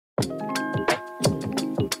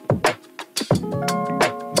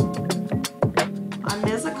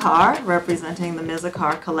Icar, representing the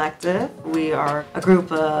Icar Collective. We are a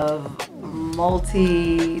group of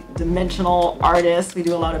multi-dimensional artists. We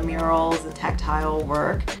do a lot of murals and tactile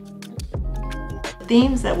work.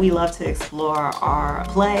 Themes that we love to explore are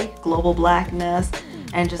play, global blackness,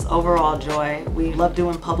 and just overall joy. We love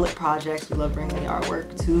doing public projects. We love bringing the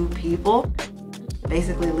artwork to people.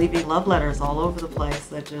 Basically leaving love letters all over the place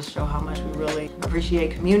that just show how much we really appreciate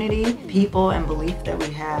community, people, and belief that we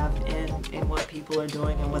have in what people are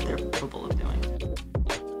doing and what they're capable of doing.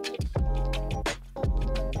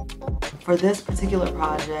 For this particular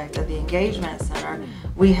project at the Engagement Center,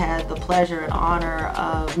 we had the pleasure and honor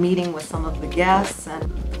of meeting with some of the guests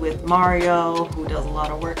and with Mario, who does a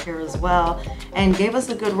lot of work here as well, and gave us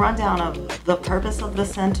a good rundown of the purpose of the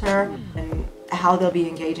center and how they'll be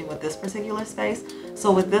engaging with this particular space.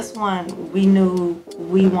 So with this one, we knew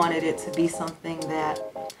we wanted it to be something that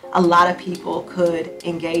a lot of people could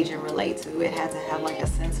engage and relate to. It had to have like a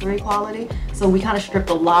sensory quality. So we kind of stripped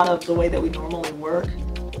a lot of the way that we normally work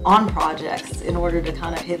on projects in order to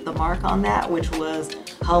kind of hit the mark on that, which was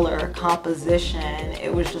color, composition.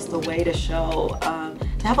 It was just a way to show,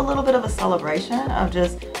 to have a little bit of a celebration of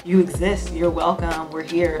just, you exist, you're welcome, we're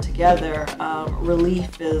here together.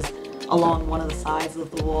 Relief is along one of the sides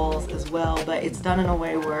of the walls as well, but it's done in a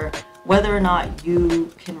way where whether or not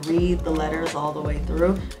you can read the letters all the way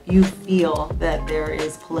through, you feel that there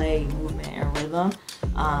is play, movement, and rhythm.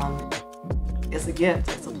 It's a gift,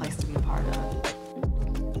 it's a place to be a part of.